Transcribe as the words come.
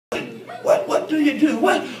do you do?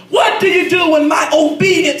 What do you do when my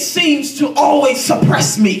obedience seems to always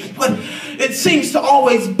suppress me? It seems to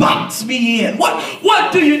always box me in.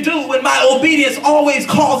 What do you do when my obedience always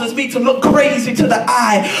causes me to look crazy to the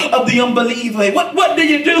eye of the unbeliever? What do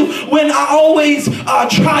you do when I always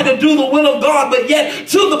try to do the will of God, but yet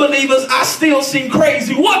to the believers I still seem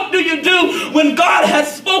crazy? What do you do when God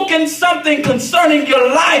has spoken something concerning your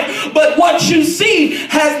life, but what you see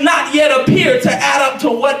has not yet appeared to add up to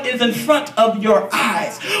what is in front of your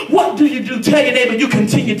eyes? What do you do? Tell your neighbor, you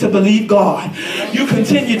continue to believe God. You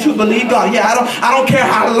continue to believe God. Yeah, I don't care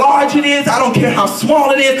how large it is. I don't care how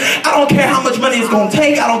small it is. I don't care how much money it's going to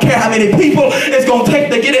take. I don't care how many people it's going to take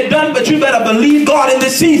to get it done. But you better believe God in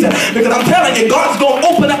this season, because I'm telling you, God's going to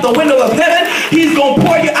open up the window of heaven. He's going to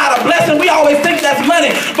pour you out a blessing. We always think that's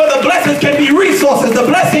money, but the blessings can be resources. The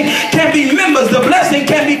blessing can be members. The blessing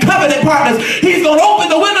can be covenant partners. He's going to open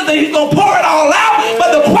the windows and he's going to pour it all out.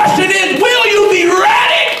 But the question is, will you be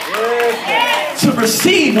ready to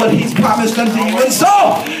receive what he's promised unto you? And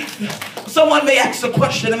so, someone may ask the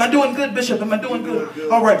question, am I doing good, Bishop? Am I doing good?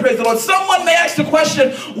 All right, praise the Lord. Someone may ask the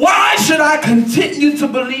question, why should I continue to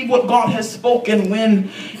believe what God has spoken when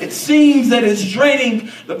it seems that it's draining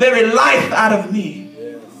the very life out of me?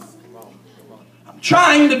 I'm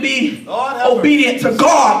trying to be obedient to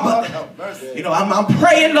God, but you know, I'm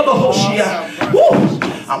praying the Bahoshia.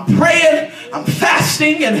 I'm praying, I'm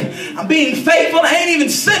fasting, and I'm being faithful. I ain't even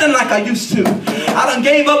sinning like I used to. I done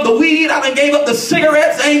gave up the weed. I done gave up the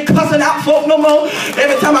cigarettes. I ain't cussing out folk no more.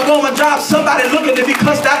 Every time I go on my job, somebody looking to be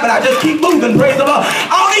cussed out, but I just keep moving, praise the Lord.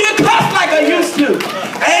 I don't even cuss like I used to.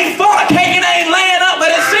 I ain't fornicating, I ain't laying up, but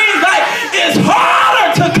it seems like it's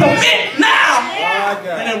harder to commit now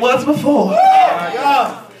than it was before.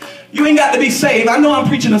 You ain't got to be saved. I know I'm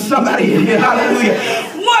preaching to somebody here. Hallelujah.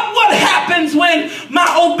 What happens when my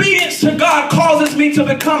obedience to God causes me to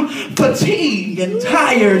become fatigued and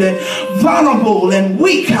tired and vulnerable and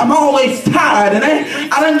weak? I'm always tired, and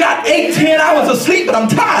I done got 8-10 hours of sleep, but I'm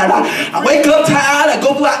tired. I wake up tired, I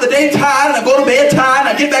go throughout the day tired, I go to bed tired,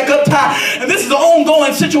 I get back up tired, and this is an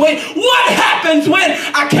ongoing situation. What happens when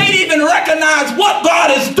I can't even recognize what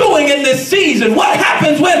God is doing in this season? What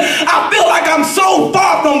happens when I feel like I'm so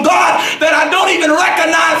far from God that I don't even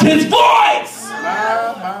recognize his voice?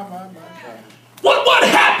 What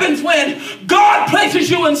happens when God places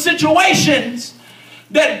you in situations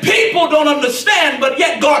that people don't understand, but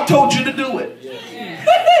yet God told you to do it?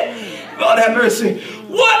 Lord have mercy.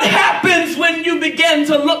 What happens when you begin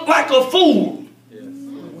to look like a fool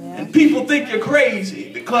and people think you're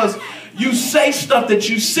crazy because you say stuff that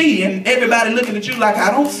you see and everybody looking at you like, I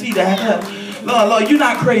don't see that. Lord, you're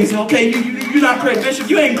not crazy, okay? You're not crazy. Bishop,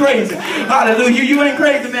 you ain't crazy. Hallelujah. You ain't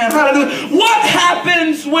crazy, man. Hallelujah. What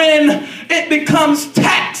happens when it becomes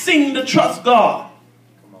taxing to trust God?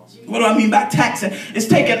 What do I mean by taxing? It's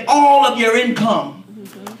taking all of your income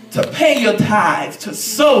to pay your tithes, to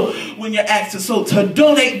sow when you're asked to sow, to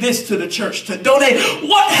donate this to the church, to donate.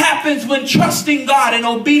 What happens when trusting God and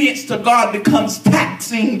obedience to God becomes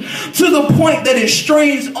taxing to the point that it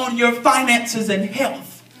strains on your finances and health?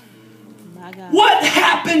 What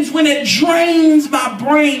happens when it drains my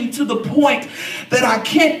brain to the point that I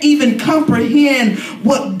can't even comprehend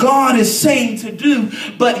what God is saying to do,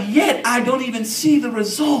 but yet I don't even see the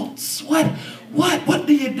results? What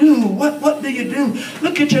do you do? What do you do?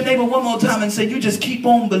 Look at your neighbor one more time and say, you just keep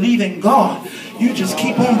on believing God. You just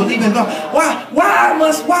keep on believing God.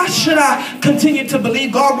 Why should I continue to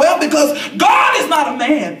believe God? Well, because God is not a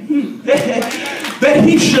man that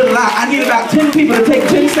he should lie. I need about 10 people to take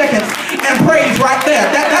 10 seconds and praise right there.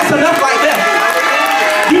 That's enough right there.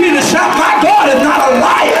 You need to shout, my God is not a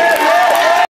liar.